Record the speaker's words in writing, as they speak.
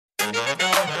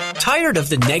Tired of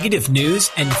the negative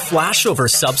news and flashover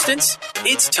substance?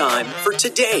 It's time for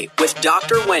Today with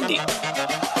Dr. Wendy.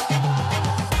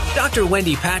 Dr.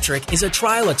 Wendy Patrick is a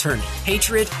trial attorney,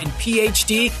 patriot, and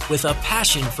PhD with a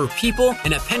passion for people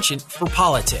and a penchant for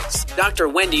politics. Dr.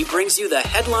 Wendy brings you the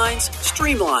headlines,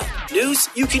 streamlined news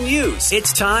you can use.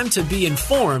 It's time to be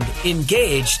informed,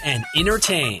 engaged, and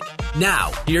entertained.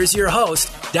 Now, here's your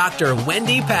host, Dr.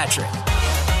 Wendy Patrick.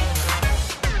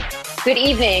 Good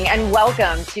evening and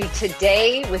welcome to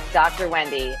Today with Dr.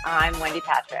 Wendy. I'm Wendy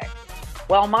Patrick.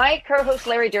 Well, my co-host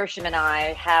Larry Dersham and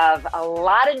I have a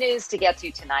lot of news to get to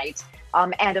tonight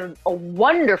and a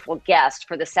wonderful guest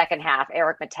for the second half,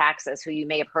 Eric Metaxas, who you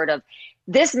may have heard of.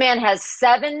 This man has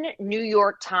 7 New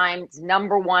York Times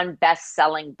 #1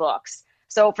 best-selling books.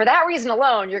 So for that reason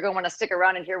alone, you're going to want to stick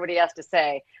around and hear what he has to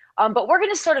say. But we're going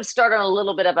to sort of start on a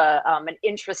little bit of an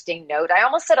interesting note. I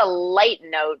almost said a light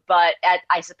note, but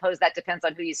I suppose that depends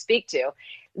on who you speak to.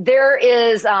 There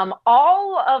is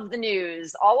all of the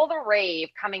news, all of the rave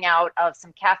coming out of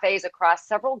some cafes across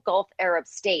several Gulf Arab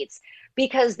states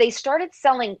because they started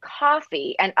selling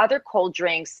coffee and other cold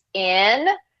drinks in,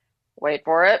 wait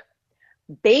for it,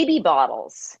 baby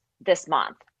bottles this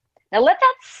month. Now let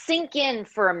that sink in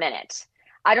for a minute.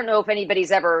 I don't know if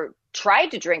anybody's ever tried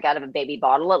to drink out of a baby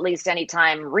bottle, at least any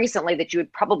time recently that you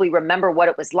would probably remember what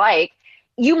it was like.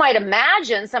 You might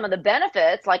imagine some of the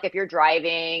benefits, like if you're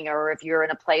driving or if you're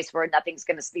in a place where nothing's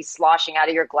going to be sloshing out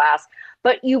of your glass,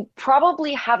 but you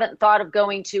probably haven't thought of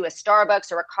going to a Starbucks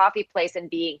or a coffee place and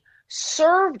being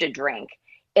served a drink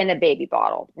in a baby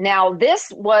bottle. Now,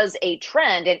 this was a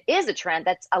trend and is a trend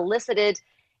that's elicited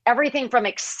everything from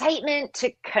excitement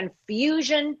to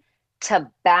confusion to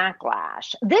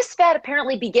backlash. This fad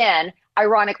apparently began,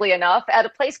 ironically enough, at a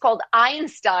place called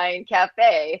Einstein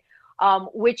Cafe,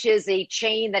 which is a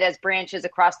chain that has branches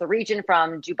across the region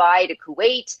from Dubai to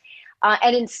Kuwait.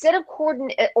 And instead of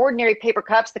ordinary paper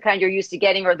cups, the kind you're used to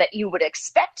getting or that you would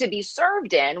expect to be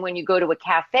served in when you go to a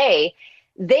cafe,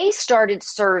 they started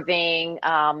serving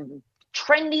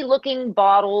trendy looking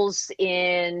bottles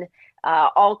in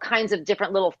all kinds of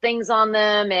different little things on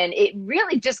them. And it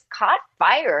really just caught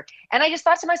fire. And I just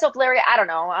thought to myself, Larry, I don't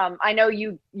know. I know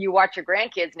you watch your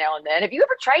grandkids now and then. Have you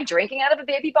ever tried drinking out of a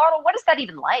baby bottle? What is that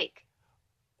even like?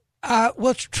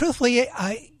 Well, truthfully,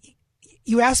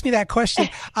 you asked me that question.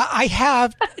 I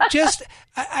have just,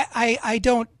 I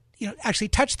don't, actually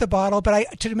touch the bottle,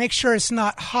 but to make sure it's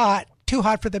not too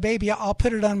hot for the baby, I'll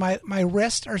put it on my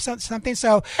wrist or something.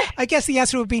 So I guess the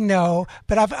answer would be no,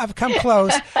 but I've come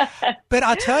close. But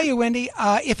I'll tell you, Wendy,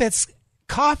 if it's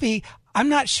coffee, I'm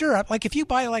not sure. Like if you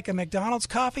buy like a McDonald's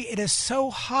coffee, it is so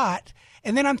hot.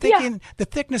 And then I'm thinking the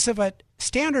thickness of a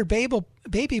standard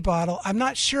baby bottle, I'm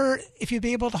not sure if you'd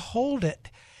be able to hold it.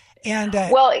 And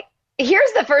well,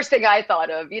 here's the first thing I thought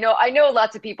of. I know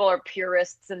lots of people are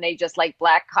purists and they just like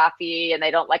black coffee and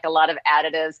they don't like a lot of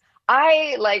additives.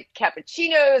 I like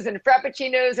cappuccinos and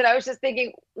frappuccinos, and I was just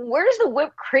thinking, where does the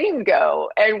whipped cream go?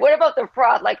 And what about the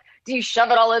froth? Like, do you shove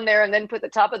it all in there and then put the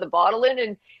top of the bottle in?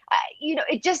 And,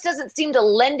 it just doesn't seem to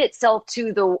lend itself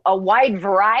to a wide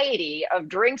variety of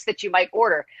drinks that you might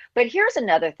order. But here's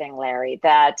another thing, Larry,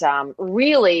 that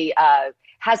really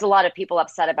has a lot of people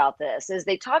upset about this, is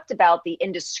they talked about the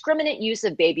indiscriminate use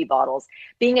of baby bottles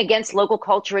being against local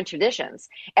culture and traditions.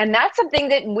 And that's something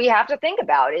that we have to think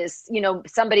about is,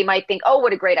 somebody might think, oh,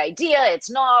 what a great idea. It's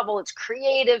novel, it's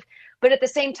creative. But at the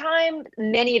same time,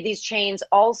 many of these chains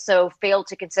also fail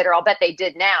to consider, I'll bet they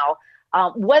did now,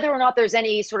 whether or not there's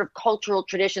any sort of cultural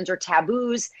traditions or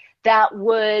taboos that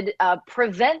would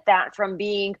prevent that from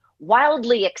being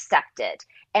wildly accepted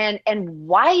and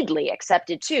widely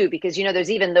accepted too, because,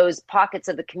 there's even those pockets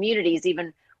of the communities,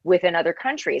 even within other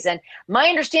countries. And my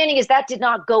understanding is that did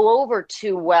not go over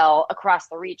too well across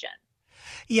the region.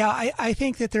 Yeah, I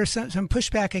think that there's some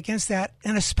pushback against that.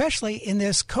 And especially in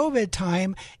this COVID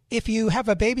time, if you have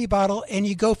a baby bottle and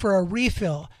you go for a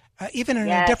refill, even in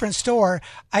a different store,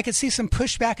 I could see some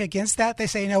pushback against that. They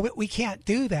say, no, we can't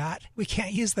do that. We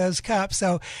can't use those cups.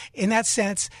 So in that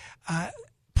sense,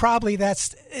 probably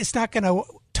it's not going to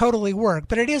totally work,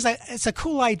 but it's a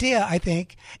cool idea, I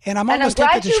think. And I'm almost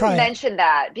tempted to try it. I'm glad you mentioned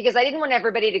that because I didn't want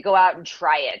everybody to go out and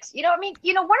try it. One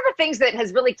of the things that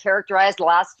has really characterized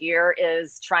last year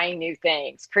is trying new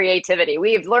things, creativity.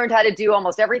 We've learned how to do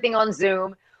almost everything on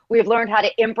Zoom. We've learned how to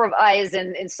improvise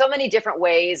in so many different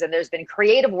ways, and there's been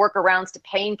creative workarounds to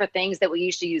paying for things that we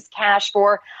used to use cash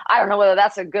for. I don't know whether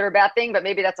that's a good or bad thing, but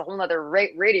maybe that's a whole other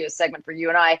radio segment for you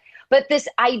and I. But this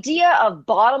idea of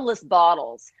bottomless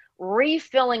bottles,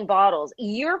 refilling bottles,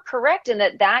 you're correct in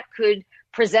that could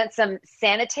present some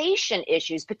sanitation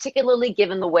issues, particularly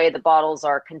given the way the bottles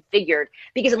are configured.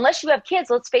 Because unless you have kids,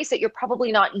 let's face it, you're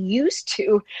probably not used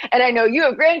to, and I know you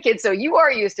have grandkids, so you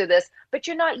are used to this, but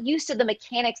you're not used to the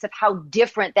mechanics of how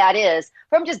different that is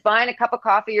from just buying a cup of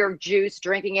coffee or juice,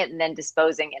 drinking it, and then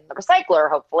disposing in the recycler,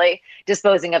 hopefully,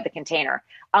 disposing of the container.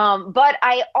 But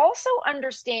I also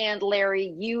understand,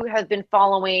 Larry, you have been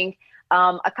following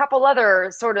a couple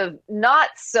other sort of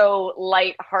not so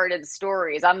lighthearted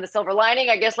stories. On the silver lining,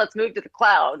 I guess let's move to the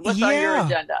cloud. What's on your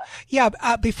agenda? Yeah,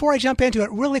 before I jump into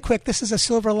it, really quick, this is a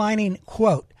silver lining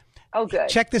quote. Oh, good.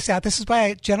 Check this out. This is by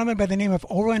a gentleman by the name of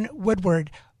Owen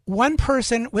Woodward. One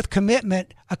person with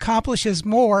commitment accomplishes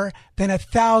more than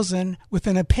 1,000 with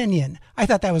an opinion. I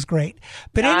thought that was great.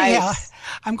 But anyhow,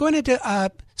 I'm going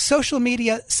into social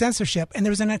media censorship, and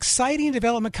there's an exciting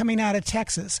development coming out of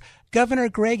Texas. Governor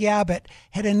Greg Abbott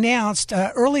had announced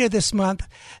earlier this month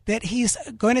that he's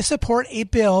going to support a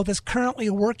bill that's currently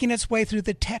working its way through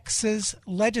the Texas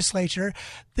legislature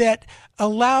that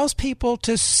allows people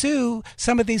to sue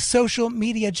some of these social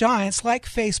media giants like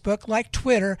Facebook, like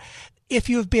Twitter, if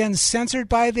you've been censored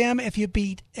by them, if you've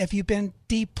been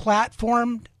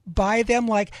deplatformed by them,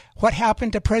 like what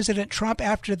happened to President Trump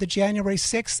after the January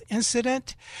 6th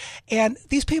incident. And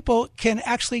these people can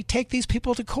actually take these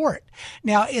people to court.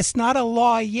 Now, it's not a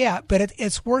law yet, but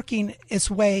it's working its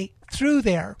way through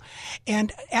there.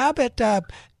 And Abbott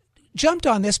jumped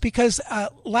on this because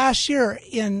last year,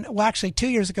 actually 2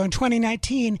 years ago, in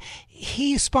 2019,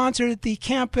 he sponsored the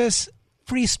campus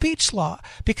free speech law,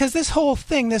 because this whole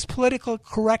thing, this political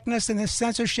correctness and this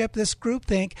censorship, this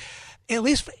groupthink, at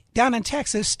least down in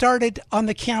Texas, started on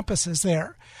the campuses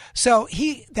there. So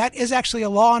that is actually a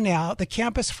law now, the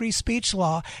campus free speech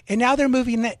law, and now they're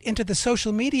moving it into the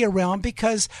social media realm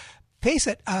because, face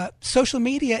it, social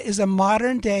media is a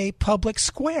modern day public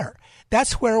square.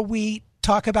 That's where we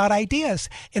talk about ideas,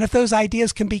 and if those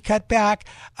ideas can be cut back,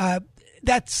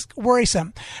 that's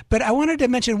worrisome. But I wanted to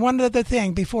mention one other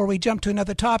thing before we jump to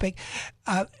another topic.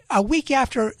 A week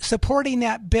after supporting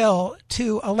that bill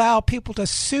to allow people to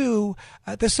sue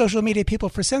the social media people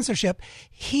for censorship,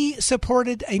 he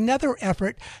supported another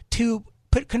effort to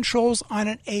put controls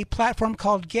on a platform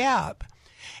called Gab.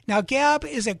 Now, Gab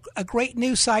is a great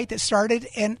new site that started,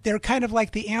 and they're kind of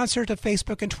like the answer to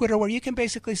Facebook and Twitter, where you can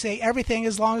basically say everything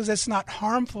as long as it's not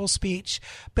harmful speech.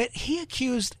 But he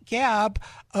accused Gab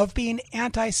of being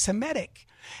anti-Semitic.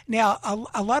 Now,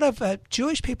 a lot of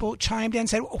Jewish people chimed in and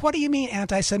said, what do you mean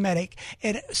anti-Semitic?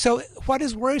 And so what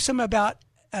is worrisome about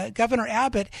Governor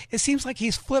Abbott, it seems like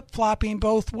he's flip-flopping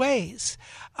both ways,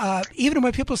 even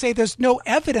when people say there's no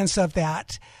evidence of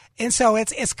that. And so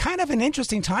it's kind of an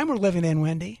interesting time we're living in,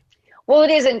 Wendy. Well,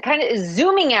 it is, and kind of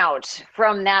zooming out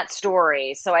from that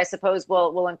story. So I suppose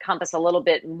we'll encompass a little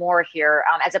bit more here.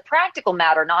 As a practical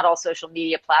matter, not all social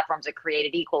media platforms are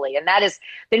created equally. And that has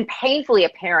been painfully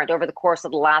apparent over the course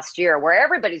of the last year, where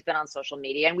everybody's been on social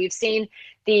media. And we've seen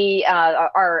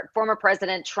our former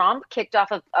President Trump kicked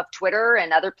off of Twitter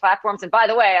and other platforms. And by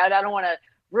the way, I don't want to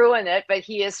ruin it, but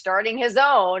he is starting his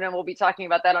own, and we'll be talking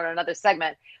about that on another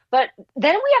segment. But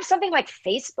then we have something like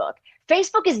Facebook.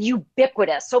 Facebook is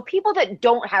ubiquitous. So people that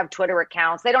don't have Twitter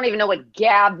accounts, they don't even know what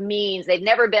Gab means. They've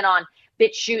never been on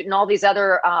BitChute and all these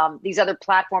other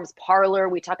platforms, Parler.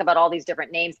 We talk about all these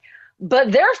different names,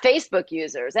 but they're Facebook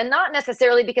users, and not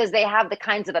necessarily because they have the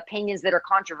kinds of opinions that are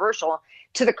controversial.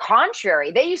 To the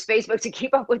contrary, they use Facebook to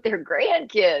keep up with their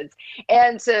grandkids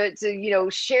and to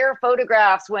share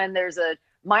photographs when there's a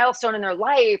milestone in their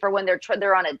life or when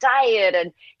they're on a diet,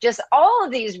 and just all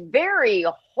of these very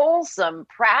wholesome,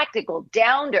 practical,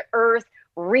 down-to-earth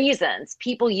reasons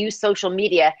people use social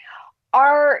media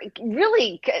are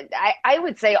really, I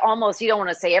would say almost, you don't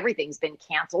want to say everything's been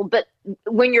canceled, but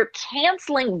when you're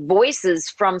canceling voices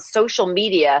from social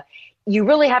media, you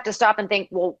really have to stop and think,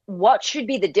 well, what should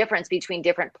be the difference between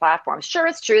different platforms? Sure,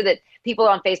 it's true that people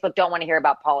on Facebook don't want to hear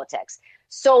about politics.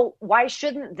 So why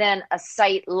shouldn't then a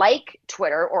site like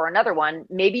Twitter or another one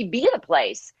maybe be the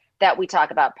place that we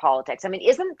talk about politics? I mean,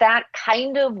 isn't that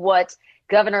kind of what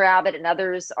Governor Abbott and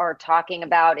others are talking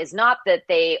about? Is not that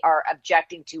they are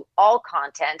objecting to all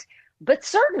content, but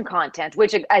certain content,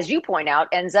 which, as you point out,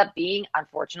 ends up being,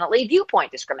 unfortunately,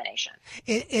 viewpoint discrimination.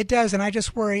 It does, and I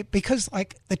just worry because,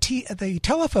 like, the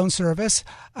telephone service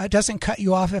doesn't cut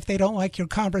you off if they don't like your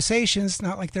conversations,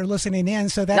 not like they're listening in.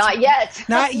 So that's not yet.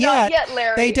 Not yet. Not yet,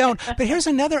 Larry. They don't. But here's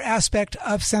another aspect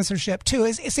of censorship too.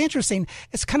 It's interesting.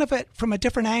 It's kind of from a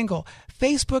different angle.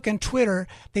 Facebook and Twitter,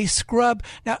 they scrub.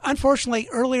 Now, unfortunately,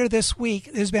 earlier this week,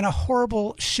 there's been a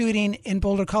horrible shooting in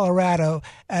Boulder, Colorado,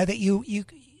 that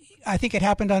I think it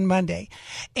happened on Monday.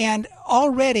 And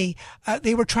already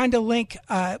they were trying to link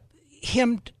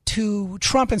him to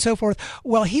Trump and so forth.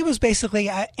 Well, he was basically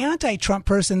an anti-Trump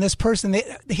person. This person,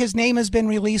 his name has been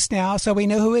released now, so we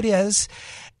know who it is.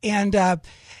 And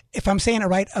if I'm saying it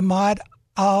right, Ahmad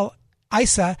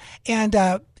al-Issa,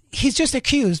 and he's just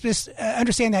accused. Just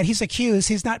understand that he's accused.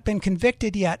 He's not been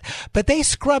convicted yet. But they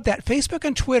scrubbed that. Facebook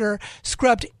and Twitter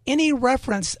scrubbed any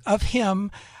reference of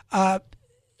him,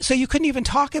 so you couldn't even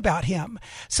talk about him.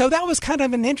 So that was kind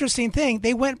of an interesting thing.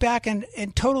 They went back and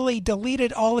totally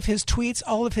deleted all of his tweets,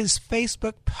 all of his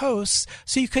Facebook posts,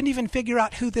 so you couldn't even figure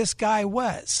out who this guy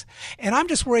was. And I'm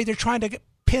just worried they're trying to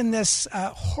pin this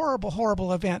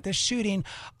horrible event, this shooting,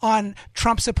 on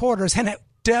Trump supporters, and it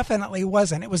definitely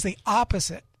wasn't. It was the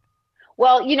opposite.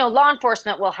 Well, law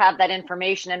enforcement will have that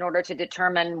information in order to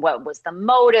determine what was the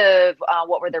motive,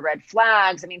 what were the red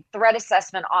flags. I mean, threat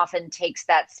assessment often takes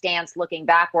that stance looking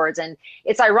backwards. And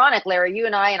it's ironic, Larry, you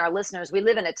and I and our listeners, we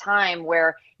live in a time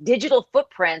where digital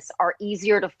footprints are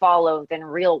easier to follow than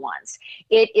real ones.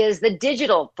 It is the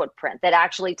digital footprint that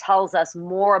actually tells us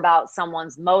more about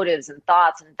someone's motives and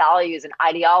thoughts and values and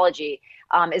ideology.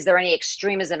 Is there any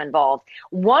extremism involved?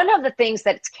 One of the things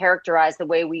that's characterized the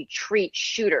way we treat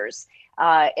shooters,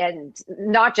 and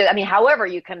not just, however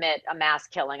you commit a mass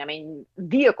killing,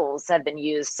 vehicles have been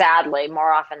used, sadly,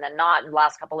 more often than not in the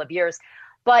last couple of years.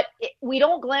 But we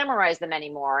don't glamorize them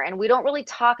anymore, and we don't really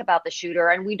talk about the shooter,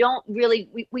 and we don't really,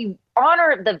 we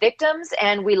honor the victims,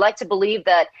 and we like to believe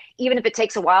that even if it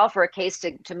takes a while for a case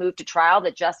to move to trial,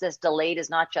 that justice delayed is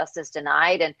not justice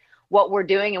denied. And what we're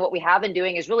doing and what we have been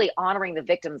doing is really honoring the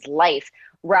victim's life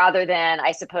rather than,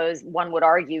 I suppose one would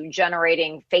argue,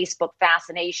 generating Facebook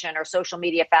fascination or social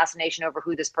media fascination over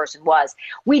who this person was.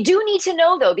 We do need to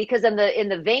know, though, because in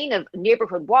the vein of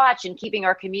Neighborhood Watch and keeping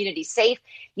our community safe,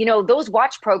 those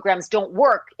watch programs don't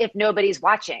work if nobody's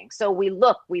watching. So we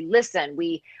look, we listen,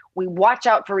 we watch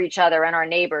out for each other and our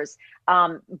neighbors.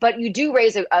 But you do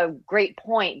raise a great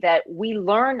point that we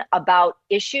learn about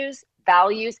issues,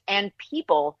 values, and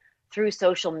people through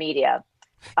social media.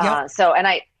 Yep.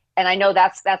 And I know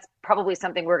that's probably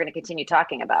something we're going to continue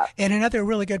talking about. And another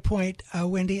really good point,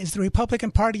 Wendy, is the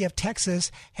Republican Party of Texas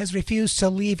has refused to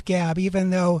leave Gab, even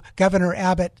though Governor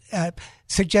Abbott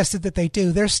suggested that they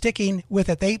do. They're sticking with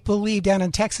it. They believe down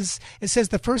in Texas, it says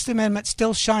the First Amendment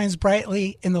still shines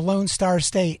brightly in the Lone Star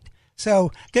State.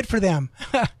 So good for them.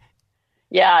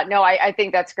 Yeah, no, I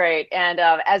think that's great. And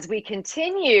as we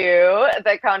continue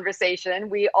the conversation,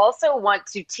 we also want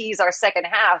to tease our second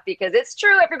half, because it's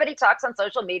true, everybody talks on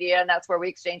social media and that's where we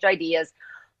exchange ideas,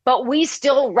 but we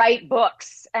still write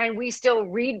books and we still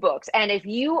read books. And if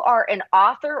you are an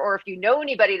author, or if you know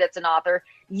anybody that's an author,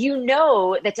 you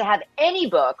know that to have any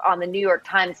book on the New York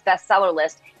Times bestseller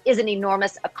list is an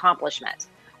enormous accomplishment.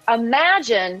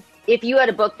 Imagine if you had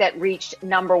a book that reached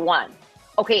number one.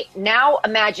 Okay, now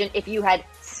imagine if you had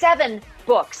 7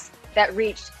 books that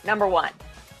reached number one.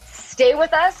 Stay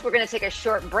with us. We're going to take a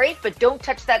short break, but don't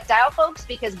touch that dial, folks,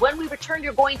 because when we return,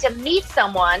 you're going to meet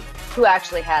someone who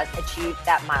actually has achieved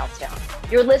that milestone.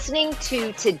 You're listening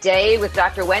to Today with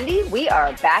Dr. Wendy. We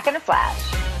are back in a flash.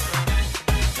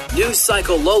 News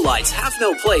cycle lowlights have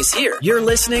no place here. You're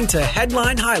listening to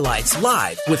Headline Highlights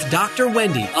live with Dr.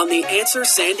 Wendy on The Answer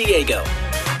San Diego.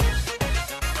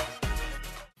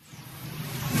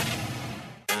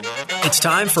 It's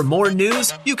time for more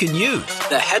news you can use.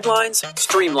 The headlines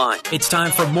streamlined. It's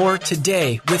time for more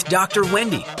Today with Dr.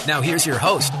 Wendy. Now here's your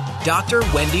host, Dr.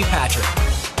 Wendy Patrick.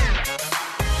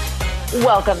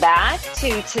 Welcome back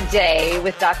to Today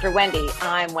with Dr. Wendy.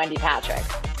 I'm Wendy Patrick.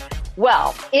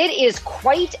 Well, it is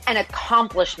quite an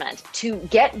accomplishment to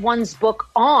get one's book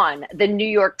on the New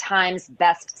York Times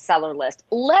bestseller list,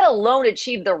 let alone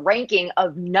achieve the ranking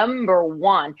of number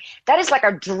one. That is like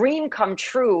a dream come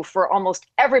true for almost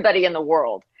everybody in the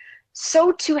world.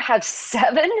 So to have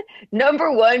 7 number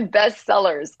one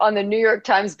bestsellers on the New York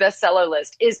Times bestseller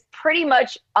list is pretty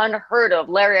much unheard of.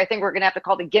 Larry, I think we're going to have to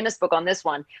call the Guinness Book on this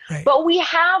one. Right. But we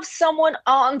have someone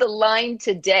on the line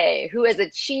today who has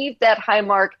achieved that high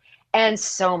mark and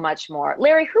so much more.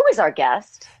 Larry, who is our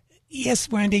guest? Yes,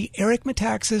 Wendy. Eric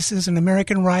Metaxas is an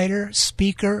American writer,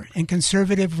 speaker, and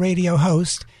conservative radio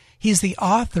host. He's the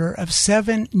author of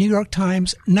 7 New York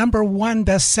Times number one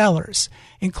bestsellers,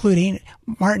 including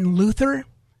Martin Luther,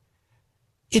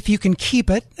 If You Can Keep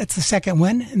It, that's the second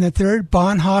one, and the third,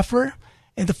 Bonhoeffer,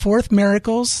 and the fourth,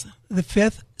 Miracles, the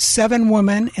fifth, 7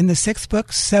 Women, and the sixth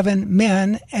book, 7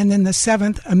 Men, and then the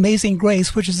seventh, Amazing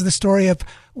Grace, which is the story of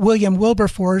William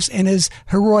Wilberforce and his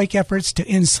heroic efforts to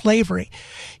end slavery.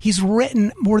 He's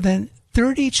written more than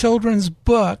 30 children's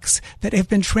books that have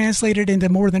been translated into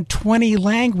more than 20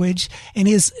 languages, and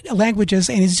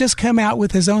he's just come out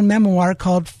with his own memoir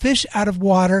called Fish Out of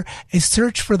Water, A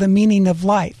Search for the Meaning of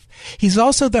Life. He's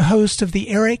also the host of the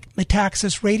Eric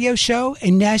Metaxas Radio Show,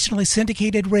 a nationally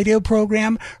syndicated radio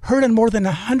program heard in more than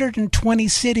 120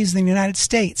 cities in the United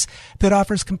States that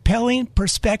offers compelling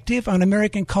perspective on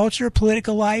American culture,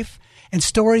 political life, and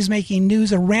stories making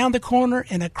news around the corner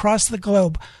and across the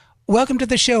globe. Welcome to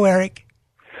the show, Eric.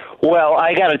 Well,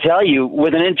 I got to tell you,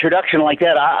 with an introduction like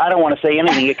that, I don't want to say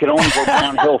anything. It could only go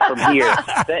downhill from here.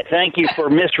 Thank you for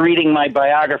misreading my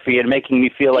biography and making me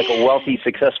feel like a wealthy,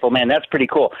 successful man. That's pretty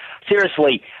cool.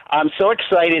 Seriously, I'm so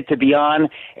excited to be on,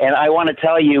 and I want to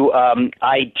tell you,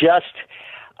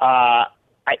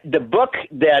 the book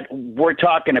that we're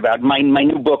talking about, my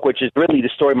new book, which is really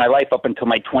the story of my life up until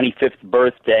my 25th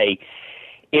birthday,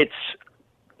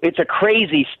 it's a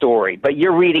crazy story, but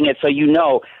you're reading it so you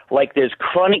know, like, there's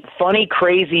funny,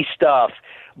 crazy stuff,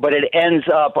 but it ends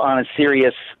up on a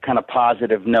serious kind of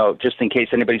positive note, just in case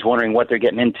anybody's wondering what they're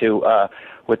getting into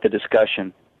with the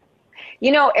discussion.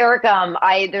 You know, Eric,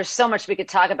 there's so much we could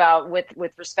talk about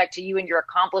with respect to you and your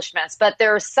accomplishments, but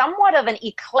there's somewhat of an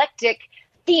eclectic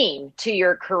theme to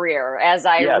your career as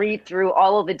I read through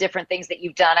all of the different things that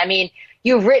you've done. I mean,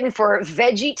 you've written for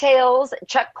Veggie Tales,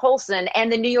 Chuck Colson,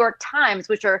 and the New York Times,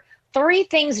 which are three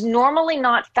things normally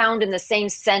not found in the same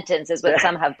sentence, as what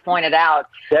some have pointed out.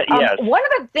 One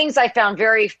of the things I found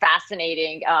very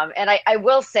fascinating, and I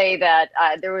will say that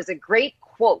there was a great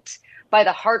quote by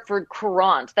the Hartford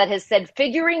Courant that has said,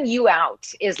 "Figuring you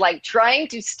out is like trying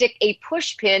to stick a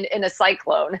push pin in a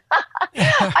cyclone."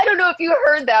 I don't know if you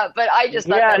heard that, but I just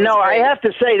thought that was great. I have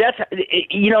to say, that's,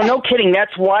 no kidding.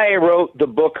 That's why I wrote the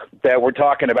book that we're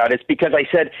talking about. It's because I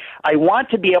said, I want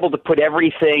to be able to put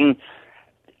everything,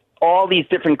 all these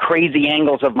different crazy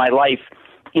angles of my life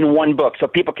in one book so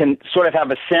people can sort of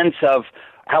have a sense of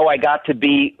how I got to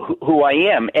be who I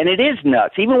am. And it is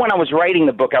nuts. Even when I was writing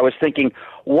the book, I was thinking,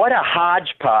 what a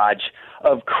hodgepodge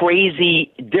of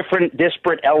crazy, different,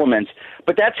 disparate elements.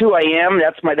 But that's who I am.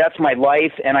 That's my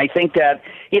life. And I think that,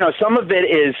 some of it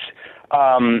is,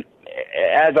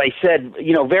 as I said,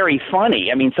 very funny.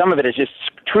 I mean, some of it is just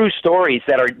true stories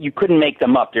that you couldn't make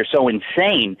them up. They're so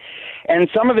insane. And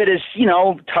some of it is,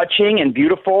 touching and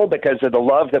beautiful because of the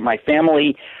love that my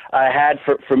family had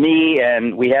for me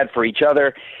and we had for each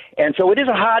other. And so it is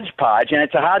a hodgepodge, and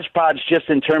it's a hodgepodge just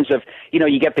in terms of,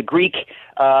 you get the Greek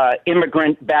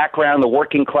immigrant background, the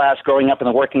working class, growing up in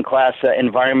the working class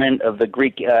environment of the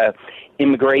Greek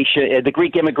the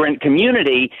Greek immigrant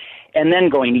community, and then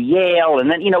going to Yale, and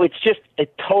then, it's just a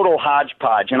total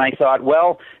hodgepodge. And I thought,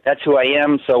 well, that's who I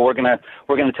am, so we're gonna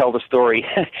tell the story.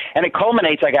 And it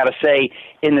culminates, I gotta say,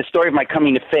 in the story of my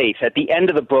coming to faith. At the end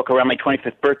of the book, around my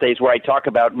 25th birthday, is where I talk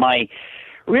about my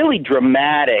really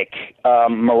dramatic,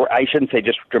 I shouldn't say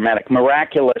just dramatic,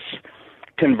 miraculous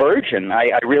conversion.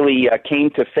 I really came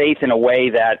to faith in a way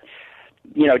that,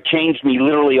 changed me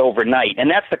literally overnight. And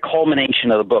that's the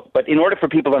culmination of the book. But in order for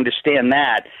people to understand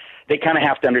that, they kind of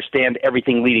have to understand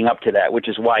everything leading up to that, which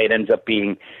is why it ends up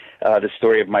being the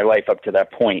story of my life up to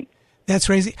that point. That's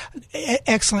crazy.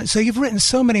 Excellent. So you've written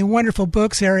so many wonderful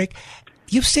books, Eric.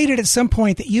 You've stated at some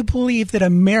point that you believe that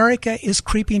America is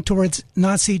creeping towards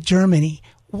Nazi Germany.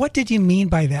 What did you mean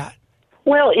by that?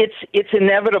 Well, it's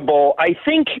inevitable. I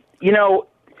think,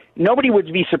 nobody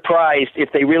would be surprised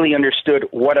if they really understood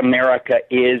what America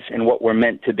is and what we're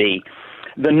meant to be.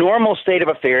 The normal state of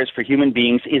affairs for human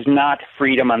beings is not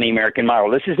freedom on the American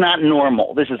model. This is not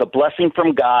normal. This is a blessing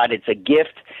from God. It's a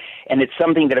gift, and it's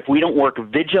something that if we don't work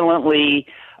vigilantly,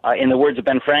 in the words of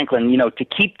Ben Franklin, to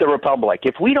keep the republic,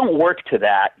 if we don't work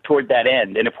toward that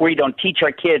end, and if we don't teach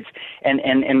our kids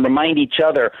and remind each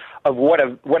other of what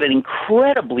an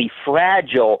incredibly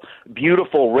fragile,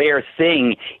 beautiful, rare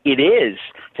thing it is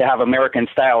to have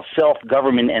American-style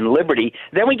self-government and liberty,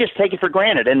 then we just take it for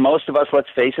granted. And most of us, let's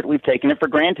face it, we've taken it for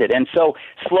granted. And so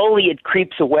slowly it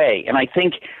creeps away. And I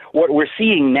think what we're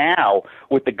seeing now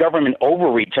with the government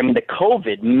overreach, I mean, the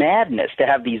COVID madness, to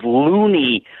have these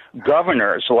loony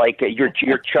governors like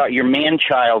your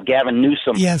man-child, Gavin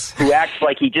Newsom, yes, who acts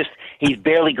like he's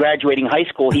barely graduating high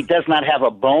school. He does not have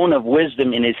a bone of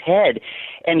wisdom in his head.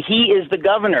 And he is the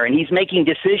governor, and he's making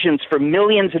decisions for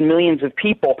millions and millions of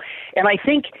people. And I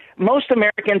think most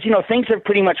Americans, things have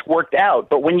pretty much worked out.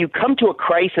 But when you come to a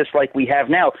crisis like we have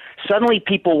now, suddenly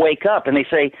people wake up and they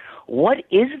say, what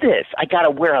is this? I got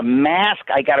to wear a mask.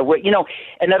 I got to wear,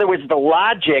 in other words, the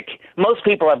logic, most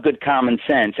people have good common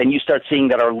sense. And you start seeing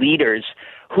that our leaders,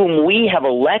 whom we have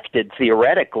elected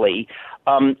theoretically,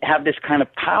 have this kind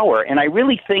of power. And I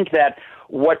really think that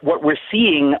what we're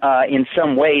seeing in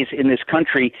some ways in this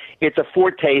country, it's a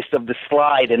foretaste of the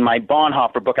slide. In my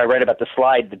Bonhoeffer book, I write about the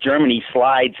slide. The Germany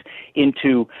slides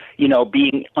into,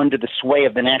 being under the sway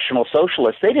of the National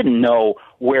Socialists. They didn't know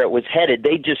where it was headed.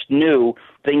 They just knew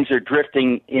things are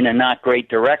drifting in a not great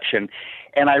direction.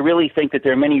 And I really think that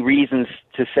there are many reasons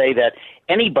to say that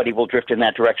anybody will drift in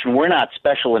that direction. We're not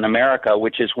special in America,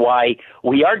 which is why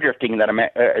we are drifting in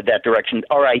that direction.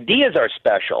 Our ideas are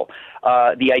special.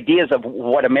 The ideas of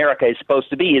what America is supposed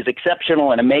to be is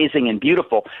exceptional and amazing and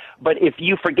beautiful. But if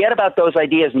you forget about those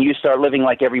ideas and you start living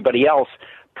like everybody else,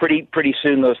 pretty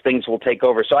soon those things will take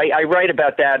over. So I write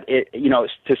about that,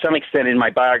 to some extent in my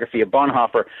biography of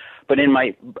Bonhoeffer. But in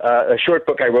my a short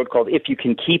book I wrote called If You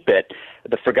Can Keep It,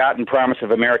 The Forgotten Promise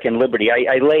of American Liberty,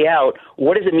 I lay out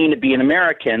what does it mean to be an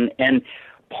American. And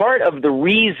part of the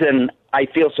reason I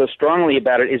feel so strongly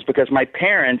about it is because my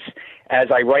parents, as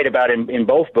I write about in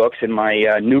both books, in my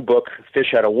new book,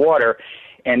 Fish Out of Water,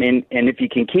 and If You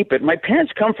Can Keep It, my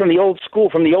parents come from the old school,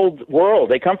 from the old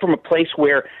world. They come from a place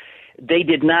where they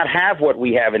did not have what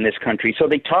we have in this country. So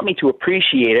they taught me to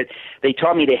appreciate it. They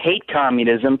taught me to hate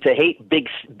communism, to hate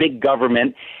big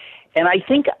government. And I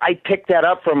think I picked that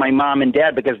up from my mom and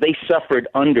dad because they suffered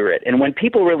under it. And when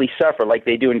people really suffer, like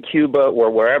they do in Cuba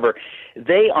or wherever,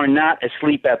 they are not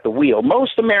asleep at the wheel.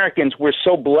 Most Americans, we're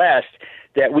so blessed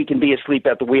that we can be asleep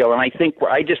at the wheel. And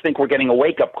I just think we're getting a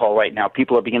wake-up call right now.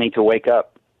 People are beginning to wake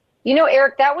up.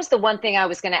 Eric, that was the one thing I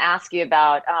was going to ask you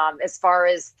about as far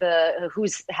as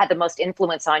who's had the most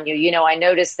influence on you. I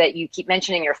noticed that you keep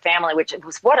mentioning your family, which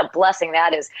was what a blessing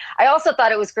that is. I also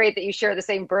thought it was great that you share the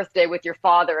same birthday with your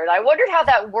father. And I wondered how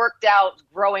that worked out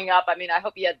growing up. I mean, I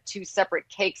hope you had 2 separate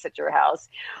cakes at your house.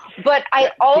 But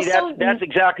that's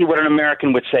exactly what an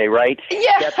American would say, right?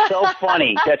 Yeah. That's so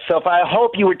funny. I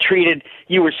hope you were treated,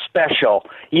 you were special.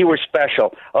 You were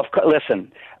special.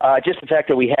 Listen. Just the fact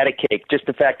that we had a cake, just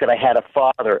the fact that I had a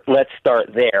father, let's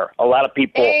start there. A lot of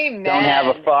people Amen. Don't have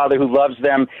a father who loves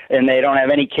them, and they don't have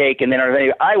any cake, and they don't have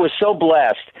any. I was so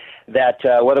blessed that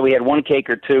whether we had 1 cake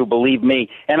or 2, believe me,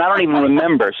 and I don't even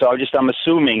remember, so I'm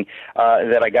assuming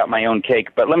that I got my own cake.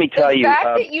 But let me tell you. The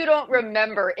fact that you don't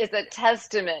remember is a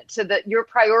testament to that your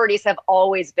priorities have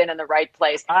always been in the right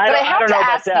place. I don't know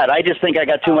about that. I just think I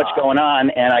got too much going on,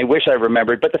 and I wish I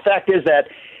remembered. But the fact is that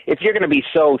if you're going to be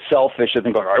so selfish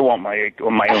and go, I want my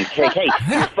own cake. Hey,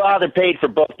 your father paid for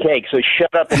both cakes, so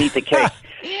shut up and eat the cake.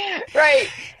 Right.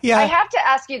 Yeah. I have to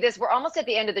ask you this. We're almost at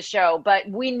the end of the show, but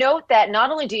we note that not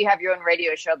only do you have your own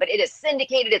radio show, but it is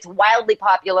syndicated. It's wildly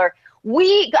popular.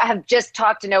 We have just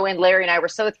talked to Noah and Larry, and I were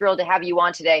so thrilled to have you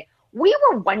on today. We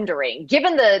were wondering,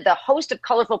 given the host of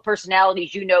colorful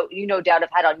personalities you no doubt have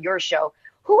had on your show,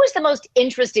 who is the most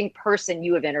interesting person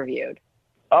you have interviewed?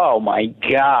 Oh, my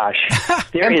gosh.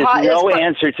 There is no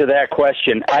answer to that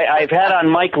question. I've had on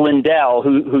Mike Lindell,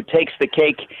 who takes the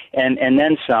cake and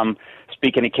then some,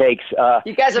 speaking of cakes.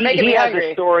 You guys are making me hungry. He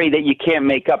has a story that you can't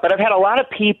make up. But I've had a lot of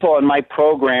people on my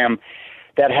program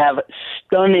that have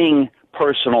stunning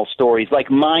personal stories, like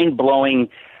mind-blowing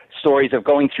stories of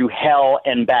going through hell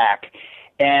and back.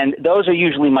 And those are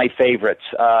usually my favorites.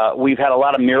 We've had a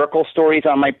lot of miracle stories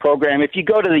on my program. If you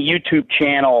go to the YouTube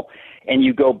channel and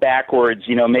you go backwards,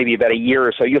 maybe about a year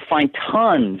or so, you'll find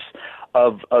tons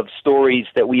of stories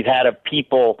that we've had of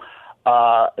people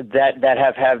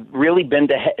that have really been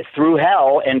through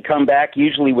hell and come back,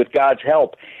 usually with God's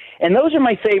help. And those are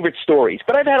my favorite stories.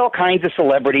 But I've had all kinds of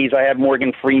celebrities. I had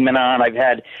Morgan Freeman on.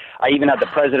 I even had the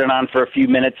president on for a few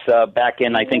minutes back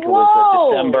in, I think it was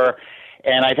December.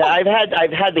 And I've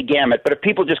had the gamut. But if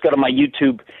people just go to my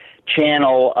YouTube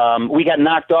channel, we got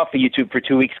knocked off of YouTube for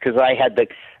 2 weeks because I had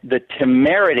the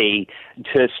temerity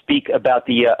to speak about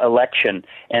the election,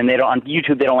 and on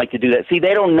YouTube they don't like to do that. See,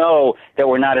 they don't know that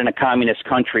we're not in a communist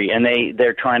country, and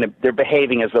they're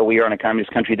behaving as though we are in a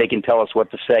communist country. They can tell us what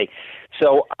to say.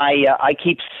 So I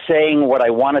keep saying what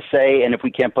I want to say, and if we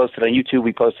can't post it on YouTube,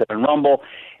 we post it on Rumble.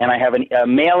 And I have a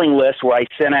mailing list where I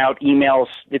send out emails.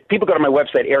 If people go to my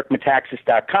website,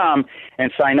 ericmetaxas.com,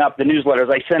 and sign up, the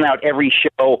newsletters, I send out every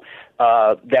show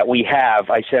that we have.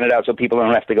 I send it out so people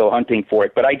don't have to go hunting for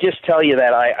it. But I just tell you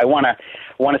that I want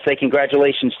to say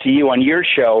congratulations to you on your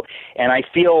show, and I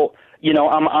feel,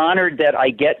 I'm honored that I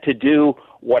get to do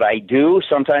what I do.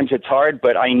 Sometimes it's hard,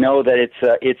 but I know that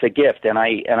it's a gift, and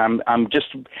I'm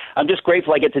just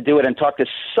grateful I get to do it and talk to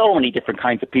so many different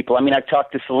kinds of people. I mean, I've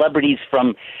talked to celebrities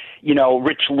from,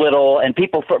 Rich Little, and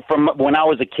people from when I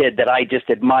was a kid that I just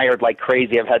admired like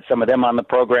crazy. I've had some of them on the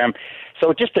program.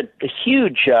 So just a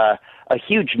huge a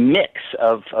huge mix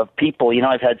of people. You know,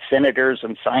 I've had senators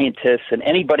and scientists and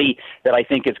anybody that I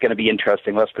think is going to be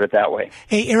interesting. Let's put it that way.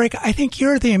 Hey, Eric, I think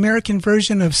you're the American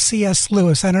version of C.S.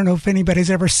 Lewis. I don't know if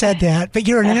anybody's ever said that, but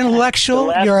you're an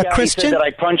intellectual. You're a Christian. Said that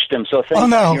I punched him. So thank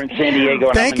no. You're in San Diego.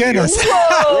 And Thank goodness.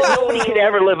 Nobody could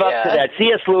ever live up to that.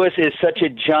 C.S. Lewis is such a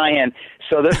giant.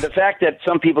 So the fact that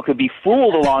some people could be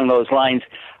fooled along those lines,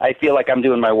 I feel like I'm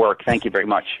doing my work. Thank you very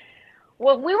much.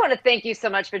 Well, we want to thank you so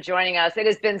much for joining us. It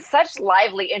has been such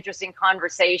lively, interesting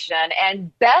conversation,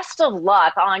 and best of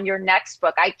luck on your next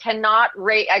book. I cannot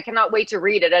wait to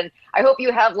read it, and I hope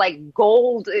you have like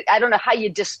gold. I don't know how you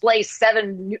display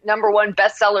 7 #1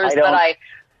 bestsellers, but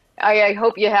I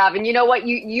hope you have. And you know what?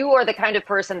 You are the kind of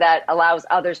person that allows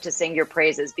others to sing your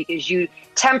praises because you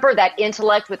temper that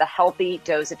intellect with a healthy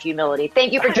dose of humility.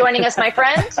 Thank you for joining us, my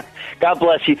friend. God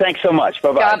bless you. Thanks so much.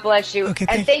 Bye-bye. God bless you. Okay,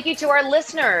 and thank you to our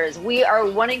listeners. We are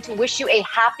wanting to wish you a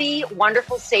happy,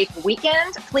 wonderful, safe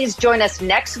weekend. Please join us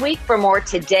next week for more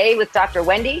Today with Dr.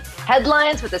 Wendy.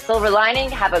 Headlines with a silver lining.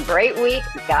 Have a great week.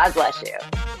 God bless you.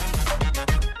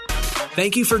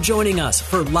 Thank you for joining us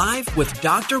for Live with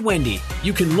Dr. Wendy.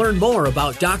 You can learn more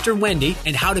about Dr. Wendy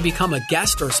and how to become a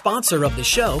guest or sponsor of the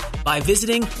show by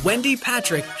visiting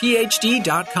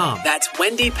wendypatrickphd.com. That's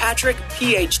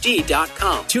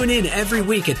wendypatrickphd.com. Tune in every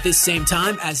week at this same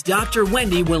time as Dr.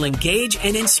 Wendy will engage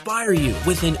and inspire you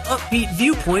with an upbeat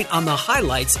viewpoint on the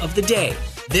highlights of the day.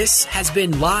 This has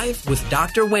been Live with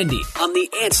Dr. Wendy on The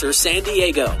Answer San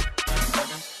Diego.